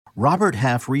Robert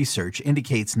Half research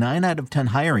indicates 9 out of 10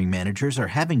 hiring managers are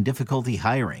having difficulty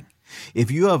hiring.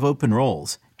 If you have open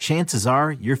roles, chances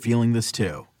are you're feeling this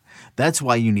too. That's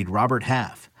why you need Robert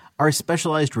Half. Our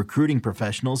specialized recruiting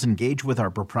professionals engage with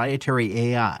our proprietary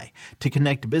AI to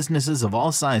connect businesses of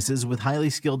all sizes with highly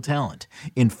skilled talent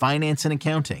in finance and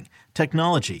accounting,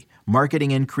 technology,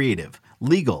 marketing and creative,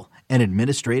 legal, and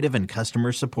administrative and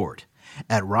customer support.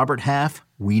 At Robert Half,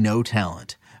 we know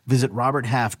talent. Visit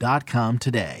roberthalf.com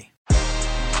today.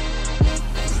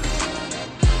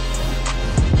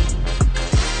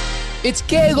 It's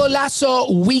Que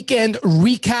Golazo weekend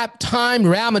recap time.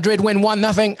 Real Madrid win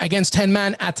 1-0 against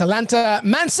 10-man Atalanta.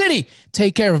 Man City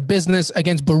take care of business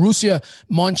against Borussia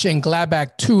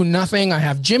Mönchengladbach 2-0. I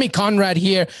have Jimmy Conrad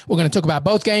here. We're going to talk about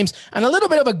both games and a little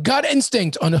bit of a gut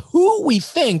instinct on who we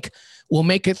think will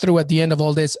make it through at the end of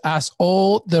all this as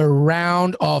all the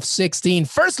round of 16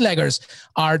 first leggers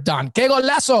are done. Que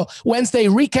Golazo Wednesday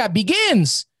recap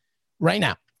begins right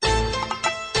now.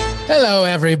 Hello,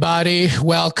 everybody.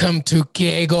 Welcome to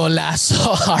Que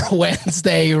Golazo, our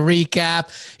Wednesday recap.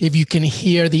 If you can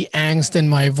hear the angst in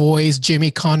my voice,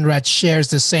 Jimmy Conrad shares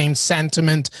the same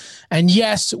sentiment. And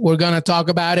yes, we're going to talk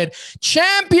about it.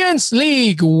 Champions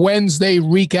League Wednesday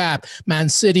recap. Man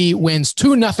City wins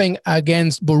 2-0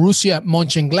 against Borussia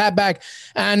Mönchengladbach.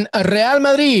 And Real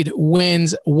Madrid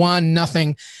wins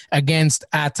 1-0 against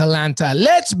Atalanta.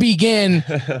 Let's begin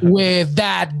with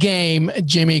that game,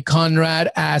 Jimmy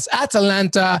Conrad, as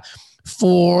Atalanta,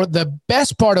 for the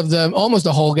best part of almost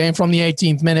the whole game from the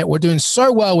 18th minute, we're doing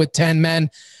so well with 10 men.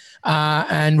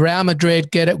 And Real Madrid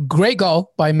get a great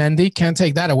goal by Mendy. Can't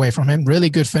take that away from him. Really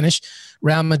good finish.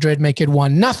 Real Madrid make it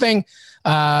 1-0.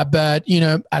 But,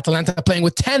 Atalanta playing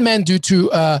with 10 men due to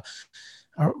a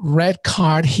red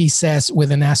card, he says,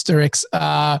 with an asterisk,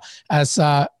 as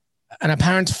an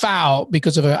apparent foul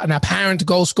because of an apparent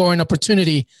goal-scoring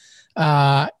opportunity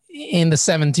in the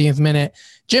 17th minute.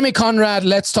 Jimmy Conrad,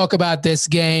 let's talk about this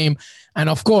game. And,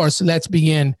 of course, let's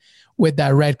begin with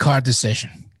that red card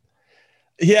decision.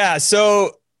 Yeah,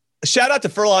 so shout out to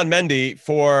Ferland Mendy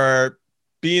for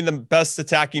being the best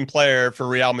attacking player for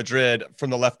Real Madrid from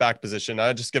the left back position.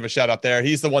 I'll just give a shout out there.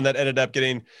 He's the one that ended up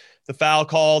getting the foul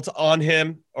called on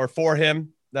him or for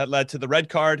him that led to the red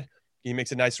card. He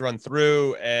makes a nice run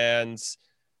through, and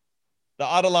the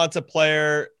Atalanta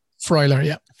player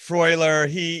Freuler,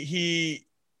 he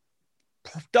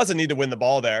doesn't need to win the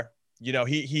ball there.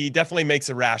 He definitely makes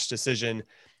a rash decision.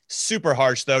 Super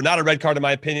harsh, though. Not a red card, in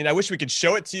my opinion. I wish we could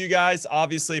show it to you guys.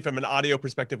 Obviously, from an audio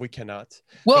perspective, we cannot.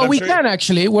 Well, we can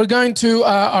actually. We're going to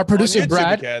our producer,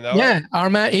 Brad. Our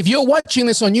man. If you're watching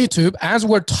this on YouTube, as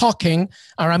we're talking,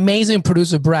 our amazing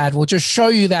producer, Brad, will just show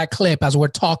you that clip as we're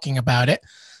talking about it.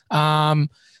 Go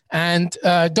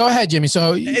ahead, Jimmy.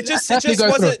 So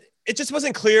it just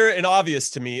wasn't clear and obvious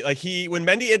to me. Like when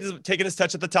Mendy ended up taking his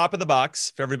touch at the top of the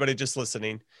box, for everybody just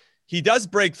listening, he does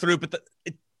break through, but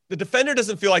the defender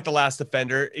doesn't feel like the last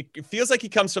defender. It feels like he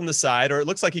comes from the side, or it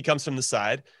looks like he comes from the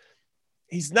side.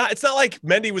 It's not like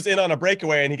Mendy was in on a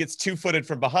breakaway and he gets 2-footed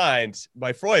from behind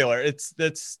by Freuler.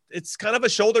 It's kind of a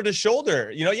shoulder to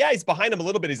shoulder. He's behind him a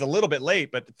little bit. He's a little bit late,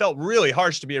 but it felt really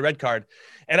harsh to be a red card.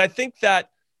 And I think that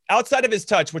outside of his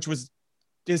touch,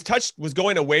 his touch was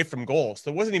going away from goal,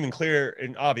 so it wasn't even clear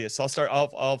and obvious. So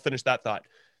I'll finish that thought.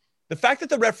 The fact that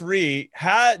the referee,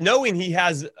 knowing he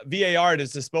has VAR at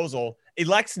his disposal,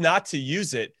 elects not to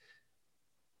use it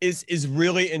is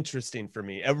really interesting for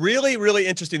me. Really, really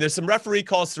interesting. There's some referee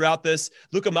calls throughout this.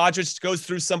 Luka Modric goes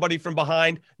through somebody from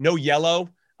behind, no yellow.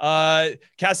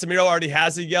 Casemiro already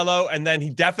has a yellow, and then he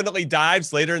definitely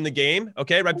dives later in the game.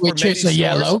 Okay, right before Which is a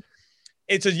yellow.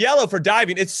 It's a yellow for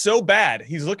diving. It's so bad.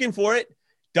 He's looking for it,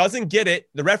 doesn't get it.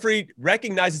 The referee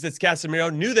recognizes it's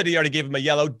Casemiro, knew that he already gave him a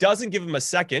yellow, doesn't give him a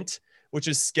second, which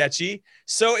is sketchy.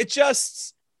 So it's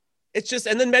just,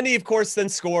 and then Mendy, of course, then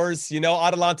scores.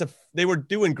 Atalanta, they were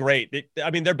doing great.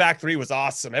 Their back three was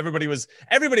awesome. Everybody was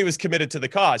committed to the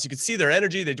cause. You could see their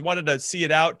energy. They wanted to see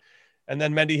it out. And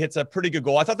then Mendy hits a pretty good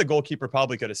goal. I thought the goalkeeper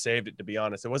probably could have saved it, to be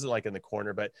honest. It wasn't like in the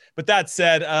corner, but that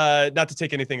said, not to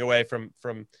take anything away from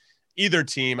either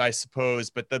team, I suppose,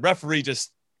 but the referee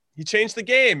he changed the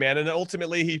game, man. And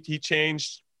ultimately he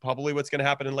changed probably what's going to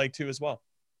happen in leg 2 as well.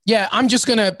 Yeah, I'm just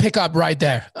going to pick up right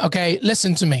there. Okay,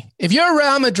 listen to me. If you're a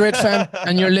Real Madrid fan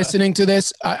and you're listening to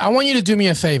this, I want you to do me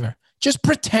a favor. Just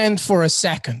pretend for a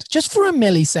second, just for a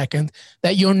millisecond,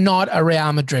 that you're not a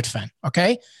Real Madrid fan,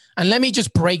 okay? And let me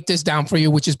just break this down for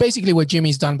you, which is basically what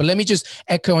Jimmy's done. But let me just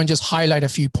echo and just highlight a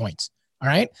few points, all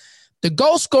right? The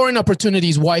goal-scoring opportunity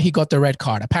is why he got the red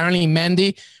card. Apparently,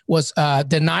 Mendy was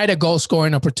denied a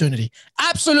goal-scoring opportunity.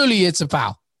 Absolutely, it's a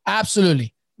foul.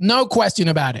 Absolutely. No question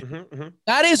about it.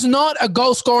 That is not a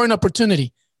goal scoring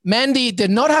opportunity. Mendy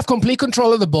did not have complete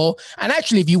control of the ball. And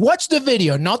actually, if you watch the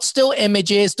video, not still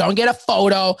images, don't get a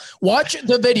photo, watch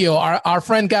the video. Our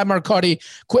friend Gab Marcotti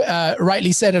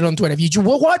rightly said it on Twitter. If you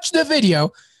watch the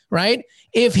video, right,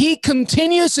 if he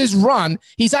continues his run,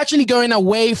 he's actually going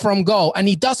away from goal and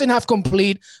he doesn't have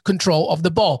complete control of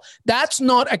the ball. That's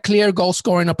not a clear goal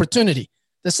scoring opportunity.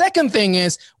 The second thing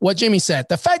is what Jimmy said.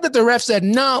 The fact that the ref said,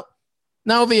 no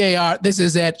VAR, this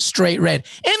is it, straight red.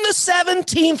 In the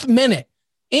 17th minute,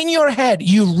 in your head,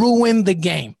 you ruined the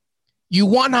game. You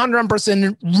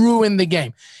 100% ruined the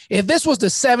game. If this was the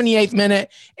 78th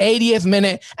minute, 80th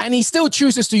minute, and he still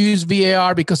chooses to use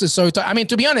VAR because it's so tight. I mean,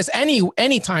 to be honest,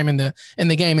 any time in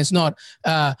the game is not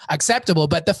acceptable.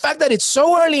 But the fact that it's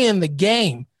so early in the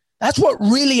game, that's what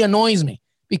really annoys me,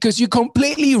 because you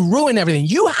completely ruin everything.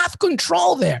 You have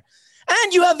control there,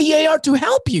 and you have VAR to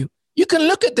help you. You can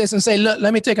look at this and say, look,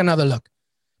 let me take another look.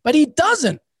 But he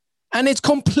doesn't. And it's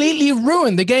completely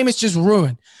ruined. The game is just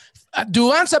ruined.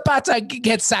 Duan Zapata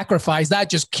gets sacrificed. That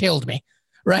just killed me,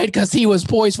 right? Because he was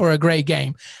poised for a great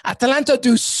game. Atalanta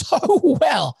do so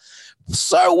well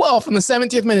from the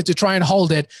 70th minute to try and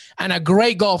hold it. And a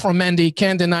great goal from Mendy.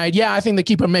 Can't deny it. Yeah, I think the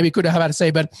keeper maybe could have had to say,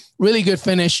 but really good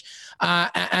finish.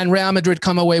 And Real Madrid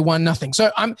come away 1-0.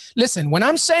 So listen, when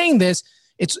I'm saying this,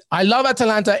 I love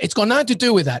Atalanta. It's got nothing to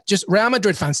do with that. Just Real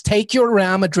Madrid fans, take your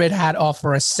Real Madrid hat off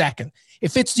for a second.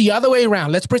 If it's the other way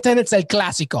around, let's pretend it's El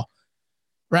Clásico,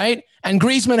 right? And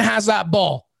Griezmann has that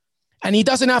ball, and he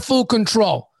doesn't have full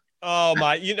control. Oh,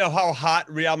 my. You know how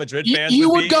hot Real Madrid fans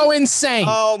would go insane.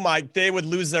 Oh, my. They would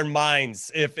lose their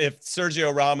minds if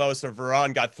Sergio Ramos or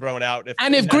Varane got thrown out.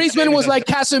 If Griezmann was like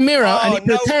Casemiro and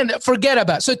he forget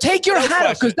about it. So take your hat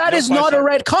off, because that is not a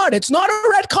red card. It's not a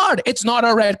red card. It's not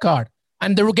a red card.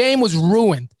 And the game was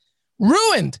ruined.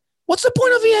 Ruined. What's the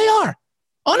point of VAR?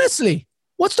 Honestly,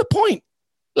 what's the point?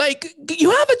 Like,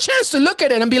 you have a chance to look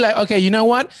at it and be like, okay, you know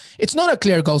what? It's not a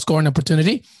clear goal scoring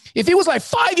opportunity. If he was like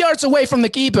 5 yards away from the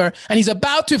keeper and he's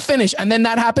about to finish and then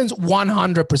that happens,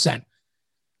 100%.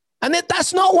 And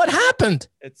that's not what happened.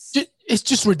 It's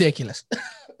just ridiculous.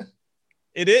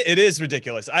 It is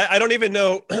ridiculous. I don't even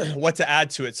know what to add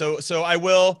to it. So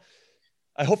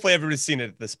hopefully everybody's seen it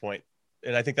at this point.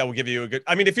 And I think that will give you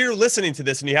if you're listening to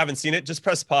this and you haven't seen it, just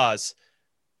press pause.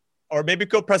 Or maybe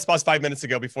go press pause 5 minutes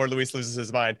ago before Luis loses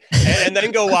his mind, and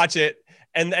then go watch it.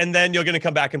 And then you're going to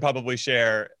come back and probably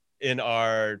share in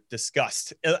our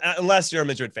disgust, unless you're a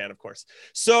Madrid fan, of course.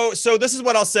 So this is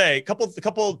what I'll say. A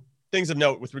couple things of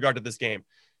note with regard to this game.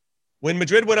 When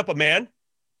Madrid went up a man,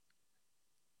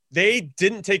 they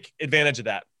didn't take advantage of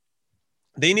that.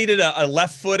 They needed a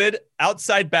left-footed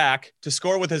outside back to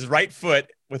score with his right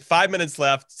foot with 5 minutes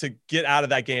left to get out of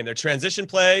that game. Their transition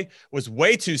play was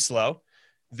way too slow.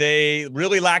 They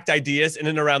really lacked ideas in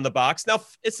and around the box. Now,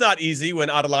 it's not easy when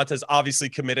Atalanta is obviously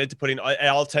committed to putting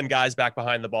all 10 guys back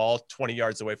behind the ball, 20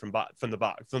 yards away from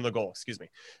the goal. Excuse me.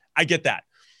 I get that.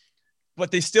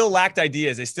 But they still lacked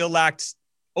ideas. They still lacked,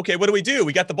 okay, what do we do?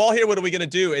 We got the ball here. What are we going to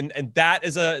do? And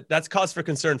that's cause for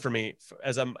concern for me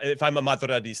if I'm a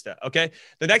Madridista. Okay.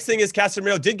 The next thing is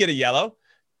Casemiro did get a yellow.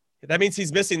 That means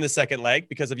he's missing the second leg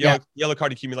because of yellow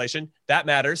card accumulation. That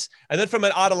matters. And then from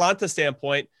an Atalanta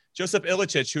standpoint, Joseph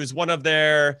Ilicic, who is one of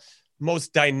their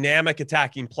most dynamic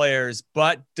attacking players,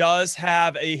 but does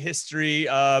have a history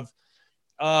of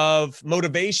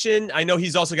motivation. I know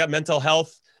he's also got mental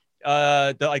health.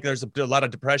 There's a lot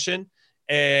of depression,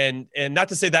 and not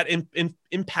to say that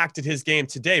impacted his game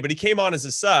today, but he came on as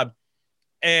a sub,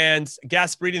 and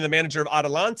Gasperini, the manager of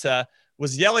Atalanta,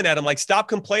 was yelling at him like, "Stop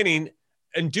complaining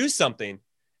and do something,"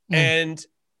 and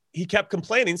he kept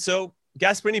complaining. So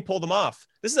Gasperini pulled him off.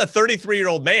 This is a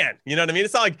 33-year-old man. You know what I mean?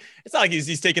 It's not like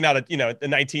he's taking out a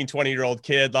 19, 20-year-old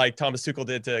kid like Thomas Tuchel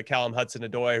did to Callum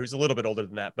Hudson-Odoi, who's a little bit older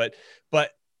than that. But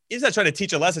he's not trying to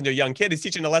teach a lesson to a young kid. He's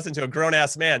teaching a lesson to a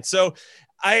grown-ass man. So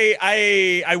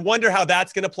I wonder how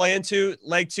that's going to play into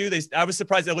leg two. I was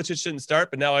surprised Ilicic shouldn't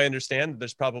start, but now I understand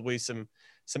there's probably some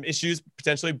issues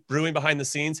potentially brewing behind the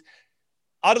scenes.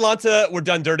 Atalanta were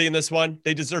done dirty in this one.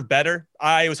 They deserve better.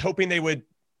 I was hoping they would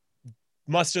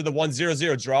muster the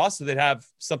 1-0-0 draw so they'd have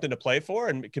something to play for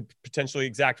and could potentially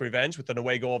exact revenge with an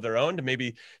away goal of their own to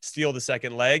maybe steal the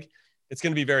second leg. It's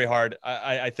going to be very hard,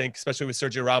 I think, especially with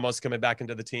Sergio Ramos coming back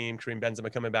into the team, Karim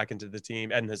Benzema coming back into the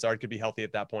team, and Hazard could be healthy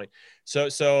at that point.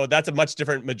 So that's a much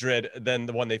different Madrid than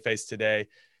the one they faced today.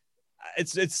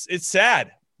 It's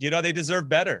sad. They deserve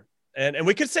better. And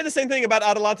we could say the same thing about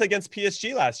Atalanta against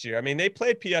PSG last year. I mean, they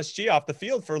played PSG off the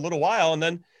field for a little while, and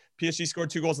then PSG scored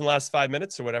 2 goals in the last 5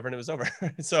 minutes or whatever, and it was over.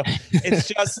 So it's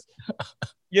just,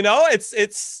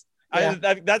 Yeah.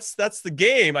 That's the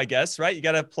game, I guess, right? You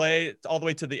got to play all the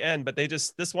way to the end, but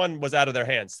this one was out of their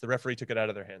hands. The referee took it out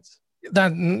of their hands.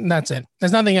 That's it.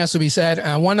 There's nothing else to be said.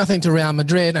 1-0 to Real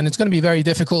Madrid, and it's going to be very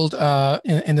difficult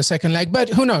in the second leg. But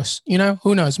who knows?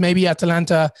 Who knows? Maybe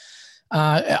Atalanta.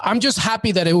 I'm just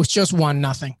happy that it was just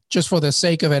 1-0, just for the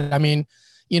sake of it. I mean,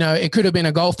 it could have been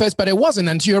a goal fest, but it wasn't.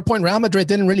 And to your point, Real Madrid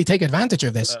didn't really take advantage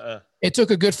of this. It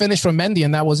took a good finish from Mendy,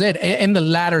 and that was it in the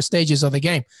latter stages of the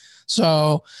game.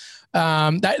 So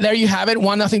there you have it,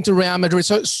 1-0 to Real Madrid.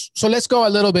 So let's go a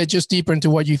little bit just deeper into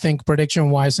what you think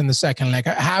prediction-wise in the second leg.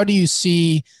 How do you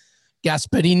see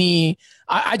Gasperini?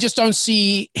 I just don't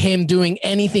see him doing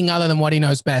anything other than what he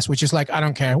knows best, which is like, I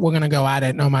don't care. We're going to go at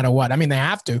it no matter what. I mean, they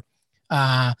have to.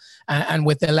 And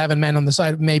with 11 men on the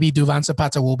side, maybe Duvan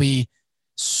Zapata will be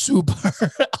super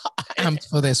amped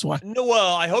for this one. No,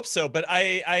 well, I hope so. But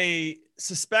I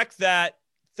suspect that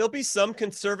there'll be some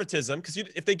conservatism because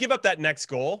if they give up that next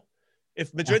goal,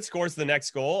 if Madrid scores the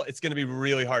next goal, it's going to be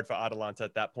really hard for Atalanta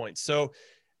at that point. So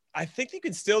I think you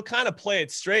can still kind of play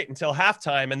it straight until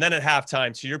halftime. And then at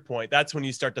halftime, to your point, that's when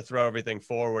you start to throw everything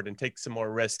forward and take some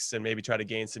more risks and maybe try to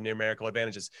gain some numerical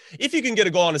advantages. If you can get a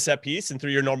goal on a set piece and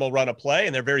through your normal run of play,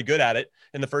 and they're very good at it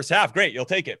in the first half, great, you'll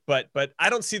take it. But I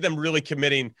don't see them really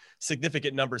committing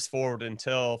significant numbers forward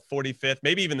until 45th,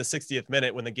 maybe even the 60th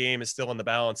minute when the game is still in the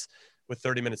balance with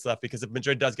 30 minutes left, because if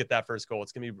Madrid does get that first goal,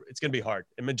 it's going to be hard.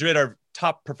 And Madrid are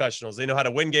top professionals. They know how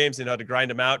to win games. They know how to grind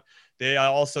them out. They are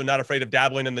also not afraid of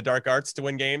dabbling in the dark arts to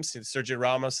win games. Sergio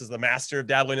Ramos is the master of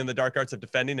dabbling in the dark arts of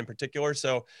defending in particular.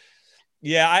 So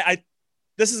yeah,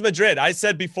 this is Madrid. I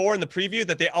said before in the preview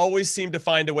that they always seem to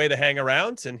find a way to hang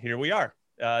around, and here we are.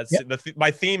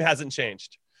 My theme hasn't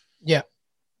changed. Yeah.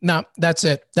 No, that's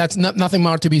it. That's nothing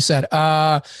more to be said.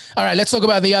 All right, let's talk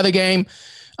about the other game.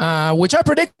 Which I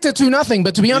predicted 2-0,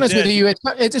 but to be honest with you,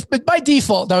 it's by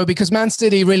default though, because Man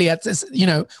City really at this,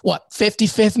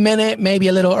 55th minute, maybe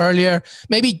a little earlier,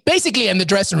 maybe basically in the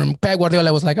dressing room, Pep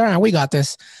Guardiola was like, all right, we got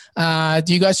this.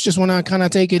 Do you guys just want to kind of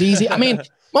take it easy? I mean,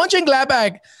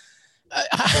 Mönchengladbach,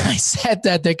 I said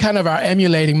that they kind of are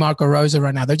emulating Marco Rose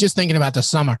right now. They're just thinking about the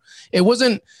summer. It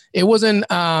wasn't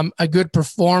a good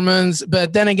performance,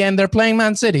 but then again, they're playing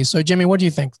Man City. So Jimmy, what do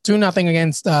you think? 2-0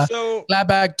 against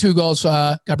Gladbach, 2 goals.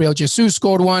 Gabriel Jesus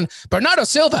scored 1. Bernardo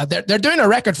Silva, they're doing a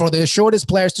record for the shortest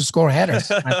players to score headers.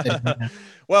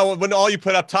 Well, when all you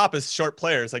put up top is short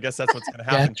players, I guess that's what's going to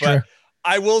happen. Yeah, but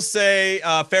I will say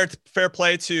fair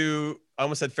play to, I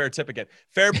almost said fair tip again.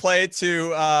 Fair play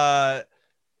to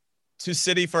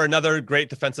City for another great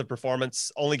defensive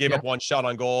performance. Only gave up 1 shot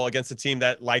on goal against a team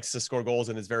that likes to score goals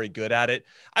and is very good at it.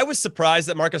 I was surprised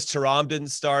that Marcus Thuram didn't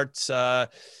start.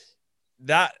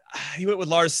 That he went with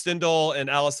Lars Stindl and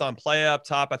Alisson Playa up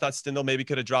top. I thought Stindl maybe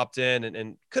could have dropped in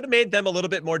and could have made them a little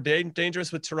bit more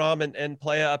dangerous with Thuram and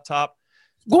Playa up top.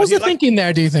 What was the thinking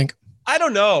there, do you think? I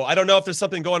don't know. I don't know if there's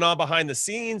something going on behind the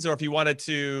scenes or if he wanted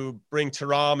to bring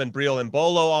Thuram and Briel and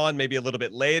Bolo on maybe a little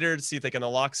bit later to see if they can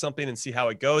unlock something and see how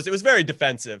it goes. It was very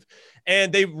defensive.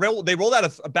 And they rolled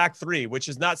out a back 3, which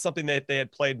is not something that they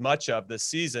had played much of this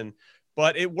season.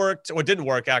 But it worked, or didn't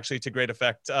work actually, to great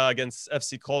effect against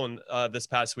FC Cologne this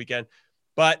past weekend.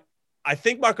 But I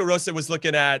think Marco Rose was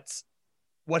looking at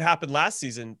what happened last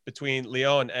season between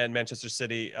Lyon and Manchester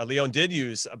City. Lyon did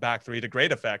use a back 3 to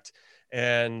great effect.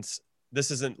 And this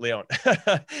isn't Lyon.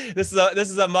 This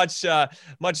is a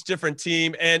much different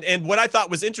team. And what I thought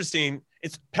was interesting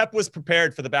is Pep was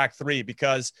prepared for the back 3,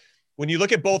 because when you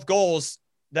look at both goals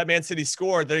that Man City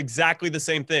scored, they're exactly the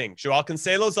same thing. Joao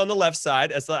Cancelo's on the left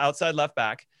side as the outside left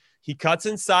back. He cuts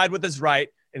inside with his right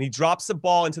and he drops the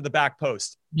ball into the back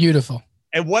post. Beautiful.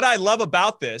 And what I love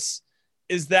about this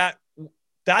is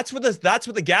that's what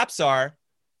the gaps are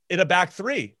in a back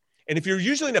 3. And if you're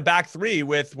usually in a back 3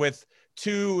 with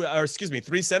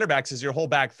 3 center backs as your whole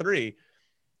back 3,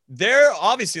 they're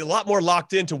obviously a lot more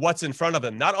locked into what's in front of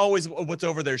them, not always what's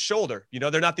over their shoulder.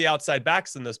 They're not the outside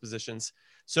backs in those positions.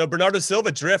 So Bernardo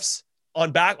Silva drifts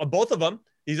on both of them.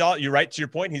 You're right, to your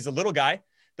point. He's a little guy.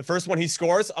 The first one he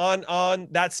scores on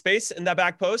that space in that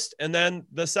back post. And then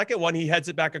the second one, he heads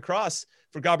it back across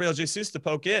for Gabriel Jesus to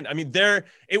poke in. I mean,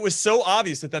 it was so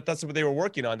obvious that's what they were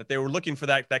working on, that they were looking for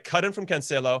that cut in from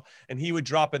Cancelo, and he would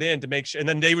drop it in to make sure. And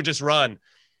then they would just run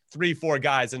 3-4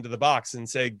 guys into the box and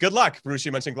say, good luck,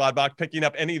 Borussia Mönchengladbach, picking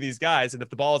up any of these guys. And if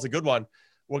the ball is a good one,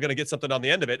 we're going to get something on the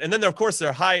end of it. And then, of course,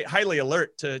 they're highly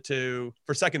alert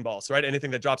for second balls, right?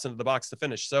 Anything that drops into the box to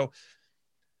finish. So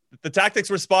the tactics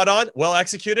were spot on, well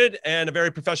executed, and a very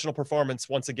professional performance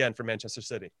once again for Manchester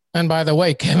City. And by the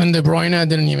way, Kevin De Bruyne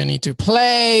didn't even need to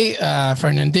play.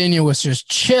 Fernandinho was just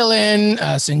chilling.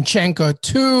 Zinchenko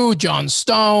too. John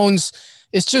Stones.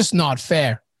 It's just not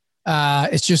fair.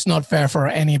 It's just not fair for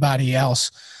anybody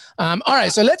else. All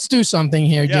right, so let's do something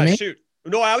here, Jimmy. Shoot.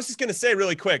 No, I was just going to say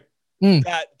really quick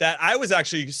that I was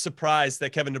actually surprised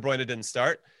that Kevin De Bruyne didn't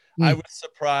start. I was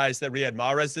surprised that Riyad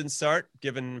Mahrez didn't start,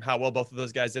 given how well both of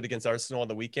those guys did against Arsenal on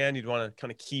the weekend. You'd want to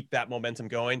kind of keep that momentum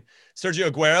going.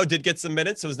 Sergio Aguero did get some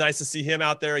minutes, so it was nice to see him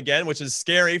out there again, which is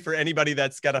scary for anybody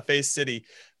that's got to face City.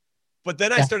 But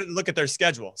then I started to look at their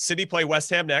schedule. City play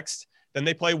West Ham next, then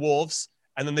they play Wolves,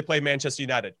 and then they play Manchester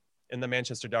United in the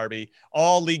Manchester Derby,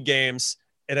 all league games.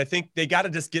 And I think they got to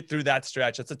just get through that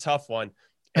stretch. It's a tough one.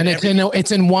 And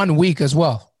it's in 1 week as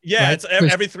well. Yeah, right?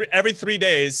 It's every 3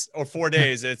 days or 4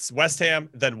 days. It's West Ham,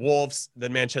 then Wolves,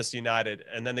 then Manchester United,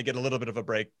 and then they get a little bit of a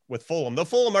break with Fulham. The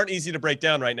Fulham aren't easy to break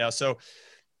down right now, so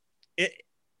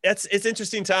it's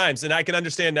interesting times, and I can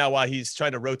understand now why he's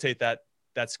trying to rotate that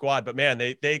squad. But man,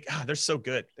 they're so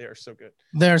good. They are so good.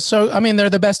 They're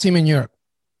the best team in Europe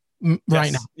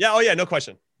right now. Yeah. Oh yeah. No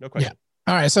question. Yeah.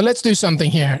 All right. So let's do something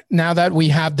here. Now that we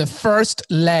have the first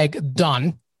leg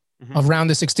done of round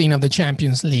of 16 of the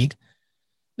Champions League,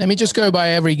 let me just go by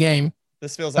every game.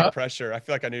 This feels like pressure. I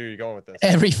feel like I knew you were going with this.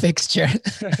 Every fixture.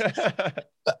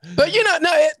 but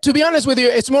to be honest with you,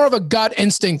 it's more of a gut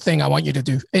instinct thing I want you to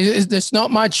do. There's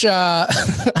not much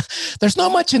there's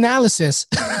not much analysis.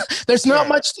 There's not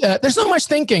much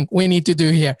thinking we need to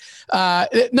do here.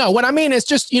 No, what I mean is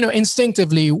just,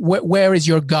 instinctively, where is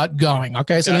your gut going?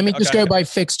 Okay. So let me just go by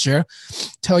fixture,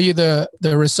 tell you the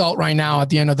result right now at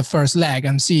the end of the first leg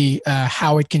and see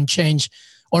how it can change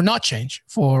or not change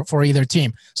for either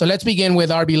team. So let's begin with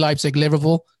RB Leipzig,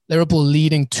 Liverpool. Liverpool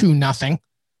leading 2-0.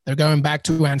 They're going back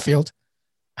to Anfield.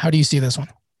 How do you see this one?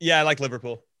 Yeah, I like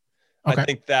Liverpool. Okay. I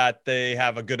think that they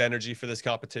have a good energy for this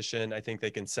competition. I think they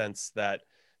can sense that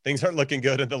things aren't looking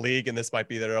good in the league, and this might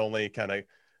be their only kind of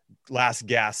last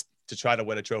gasp to try to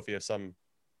win a trophy of some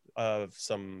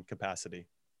capacity.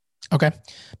 Okay.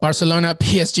 Barcelona,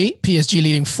 PSG. PSG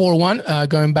leading 4-1,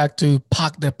 going back to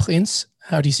Parc des Princes.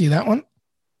 How do you see that one?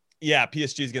 Yeah,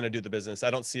 PSG is going to do the business.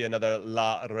 I don't see another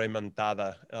La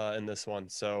Remontada in this one.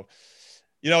 So,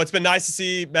 it's been nice to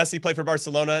see Messi play for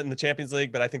Barcelona in the Champions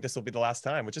League, but I think this will be the last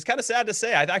time, which is kind of sad to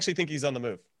say. I actually think he's on the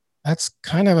move. That's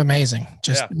kind of amazing.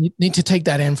 You need to take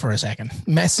that in for a second.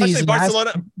 Messi's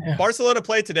Barcelona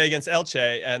played today against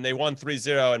Elche, and they won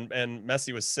 3-0, and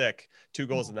Messi was sick. 2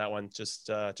 goals in that one. Just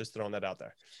throwing that out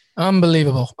there.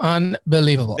 Unbelievable.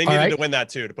 They needed to win that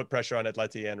too, to put pressure on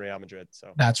Atleti and Real Madrid.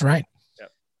 So that's right.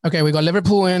 Okay, we got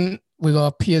Liverpool in. We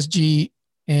got PSG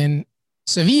in.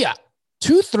 Sevilla,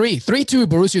 2-3, 3-2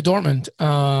 Borussia Dortmund.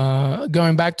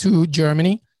 Going back to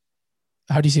Germany.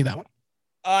 How do you see that one?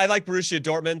 I like Borussia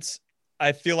Dortmund.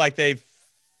 I feel like they've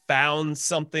found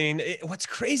something. What's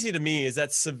crazy to me is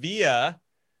that Sevilla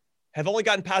have only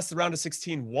gotten past the round of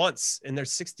 16 once in their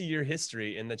 60-year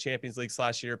history in the Champions League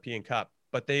 / European Cup.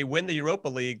 But they win the Europa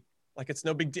League like it's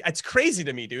no big deal. It's crazy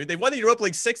to me, dude. They've won the Europa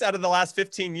League 6 out of the last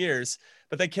 15 years,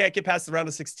 but they can't get past the round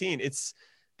of 16.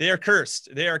 They are cursed.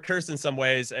 They are cursed in some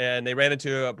ways, and they ran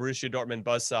into a Borussia Dortmund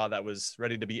buzzsaw that was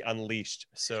ready to be unleashed.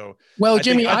 So, well,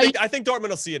 Jimmy, I think Dortmund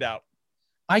will see it out.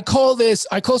 I call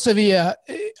Sevilla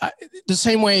the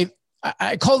same way.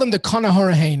 I call them the Conor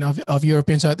Hourihane of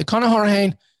European side. The Conor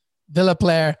Hourihane, Villa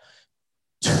player,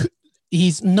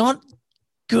 he's not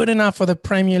good enough for the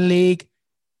Premier League.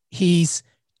 He's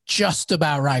just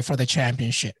about right for the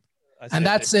championship. And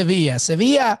that's Sevilla.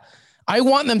 Sevilla, I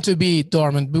want them to beat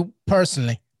Dortmund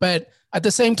personally. But at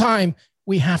the same time,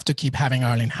 we have to keep having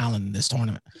Erling Haaland in this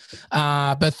tournament.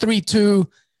 But 3-2,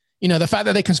 the fact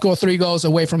that they can score 3 goals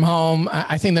away from home,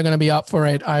 I think they're going to be up for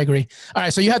it. I agree. All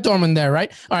right, so you had Dortmund there,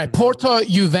 right? All right, Porto,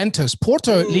 Juventus.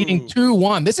 Porto leading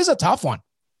 2-1. This is a tough one.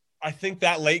 I think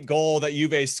that late goal that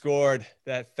Juve scored,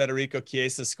 that Federico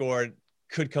Chiesa scored,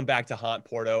 could come back to haunt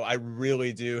Porto. I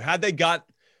really do. Had they got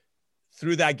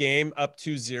through that game up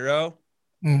 2-0,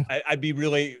 I'd be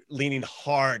really leaning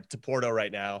hard to Porto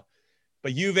right now.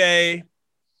 But Juve, they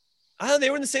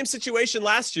were in the same situation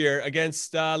last year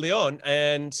against Lyon.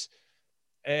 And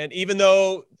even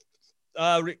though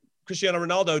Cristiano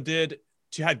Ronaldo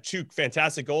had 2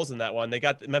 fantastic goals in that one,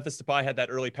 Memphis Depay had that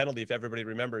early penalty, if everybody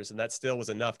remembers, and that still was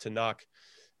enough to knock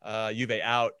Juve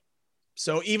out.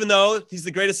 So even though he's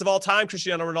the greatest of all time,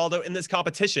 Cristiano Ronaldo, in this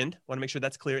competition, want to make sure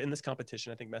that's clear, in this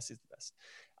competition, I think Messi's the best.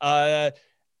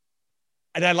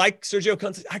 And I like Sergio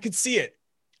Conte. I could see it.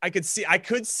 I could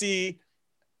see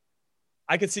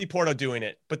Porto doing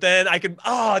it, but then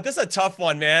this is a tough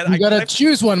one, man. You got to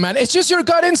choose one, man. It's just your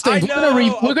gut instinct.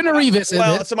 We're going to revisit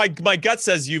it. So my gut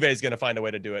says Juve is going to find a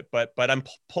way to do it, but I'm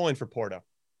pulling for Porto.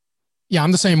 Yeah,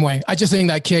 I'm the same way. I just think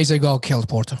that Chiesa goal killed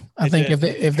Porto. I think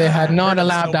if they had not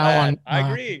allowed that one. I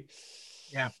agree.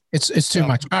 Yeah. It's too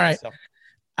much. All right.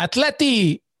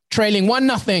 Atleti trailing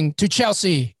 1-0 to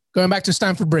Chelsea, going back to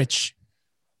Stamford Bridge.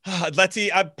 Atleti,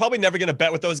 I'm probably never going to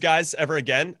bet with those guys ever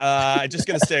again. I'm just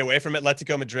going to stay away from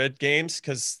Atletico Madrid games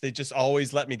because they just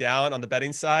always let me down on the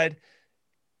betting side.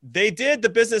 They did the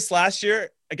business last year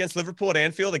against Liverpool at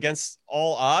Anfield against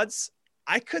all odds.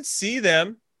 I could see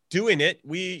them doing it.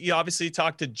 We obviously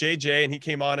talked to JJ and he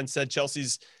came on and said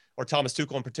Chelsea's, or Thomas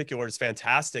Tuchel in particular, is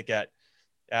fantastic at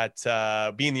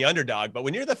being the underdog. But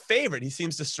when you're the favorite, he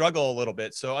seems to struggle a little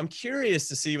bit. So I'm curious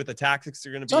to see what the tactics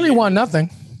are going to be. It's only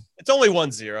 1-0. It's only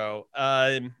 1-0.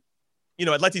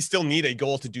 Atleti still need a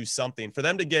goal to do something. For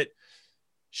them to get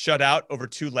shut out over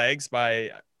 2 legs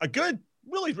by a good,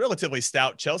 really relatively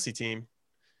stout Chelsea team,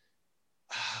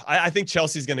 I think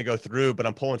Chelsea's going to go through, but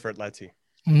I'm pulling for Atleti.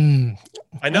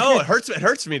 I know it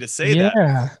hurts me to say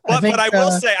that, but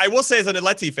I will say as an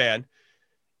Atleti fan,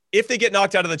 if they get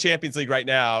knocked out of the Champions League right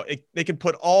now, they can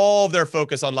put all of their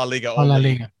focus on La Liga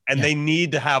only, and they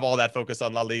need to have all that focus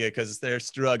on La Liga because they're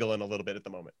struggling a little bit at the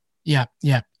moment. Yeah.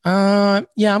 I'm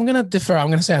gonna defer. I'm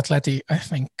gonna say Atleti, I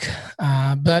think,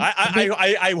 but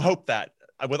I hope that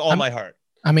with all my heart.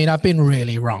 I mean, I've been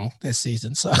really wrong this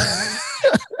season. So,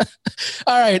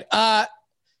 all right.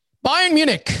 Bayern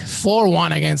Munich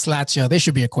 4-1 against Lazio. This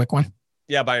should be a quick one.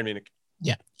 Yeah, Bayern Munich.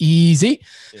 Yeah, easy.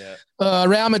 Yeah.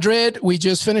 Real Madrid, we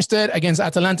just finished it against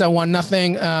Atalanta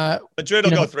 1-0. Madrid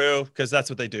will go through because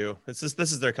that's what they do. This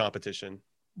is their competition.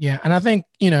 Yeah, and I think,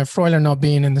 Freuler not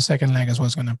being in the second leg is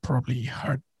what's going to probably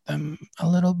hurt them a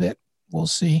little bit. We'll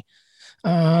see.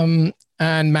 And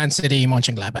Man City,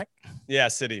 Gladbach. Yeah,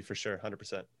 City for sure,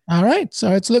 100%. All right,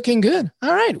 so it's looking good.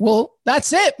 All right, well,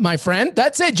 that's it, my friend.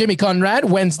 That's it, Jimmy Conrad,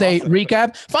 Wednesday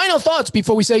recap. Final thoughts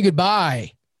before we say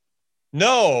goodbye.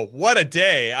 No, what a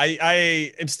day.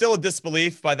 I am still in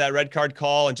disbelief by that red card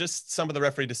call and just some of the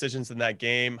referee decisions in that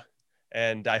game.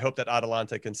 And I hope that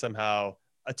Atalanta can somehow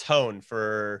atone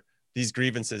for these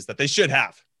grievances that they should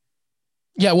have.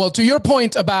 Yeah, well, to your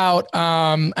point about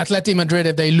Atleti Madrid,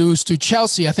 if they lose to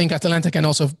Chelsea, I think Atalanta can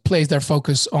also place their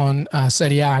focus on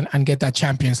Serie A and get that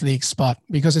Champions League spot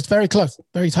because it's very close.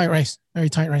 Very tight race. Very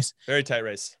tight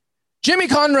race. Jimmy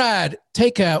Conrad,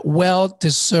 take a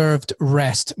well-deserved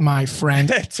rest, my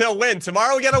friend. Till when?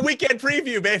 Tomorrow we got a weekend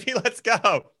preview, baby. Let's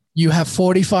go. You have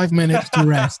 45 minutes to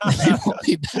rest. You won't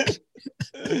be back.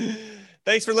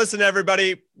 Thanks for listening,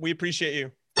 everybody. We appreciate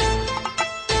you.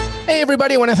 Hey,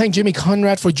 everybody. I want to thank Jimmy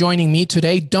Conrad for joining me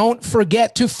today. Don't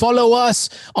forget to follow us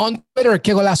on Twitter,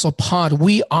 Que Golazo Pod.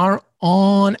 We are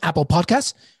on Apple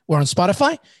Podcasts. We're on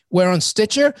Spotify. We're on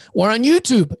Stitcher. We're on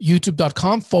YouTube,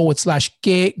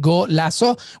 youtube.com/Que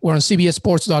Golazo. We're on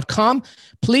cbssports.com.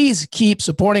 Please keep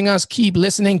supporting us. Keep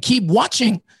listening. Keep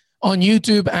watching on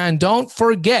YouTube. And don't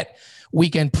forget,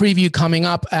 weekend preview coming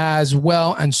up as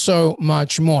well, and so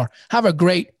much more. Have a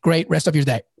great rest of your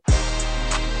day.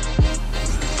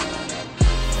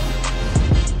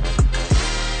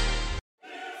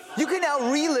 You can now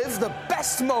relive the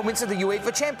best moments of the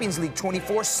UEFA Champions League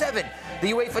 24/7.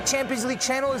 The UEFA Champions League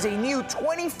channel is a new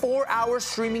 24-hour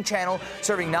streaming channel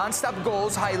serving non-stop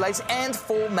goals, highlights, and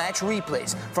full match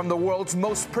replays from the world's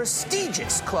most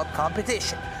prestigious club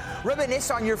competition.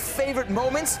 Reminisce on your favorite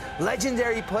moments,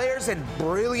 legendary players, and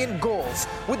brilliant goals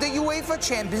with the UEFA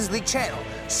Champions League channel,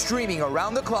 streaming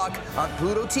around the clock on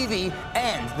Pluto TV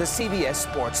and the CBS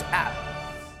Sports app.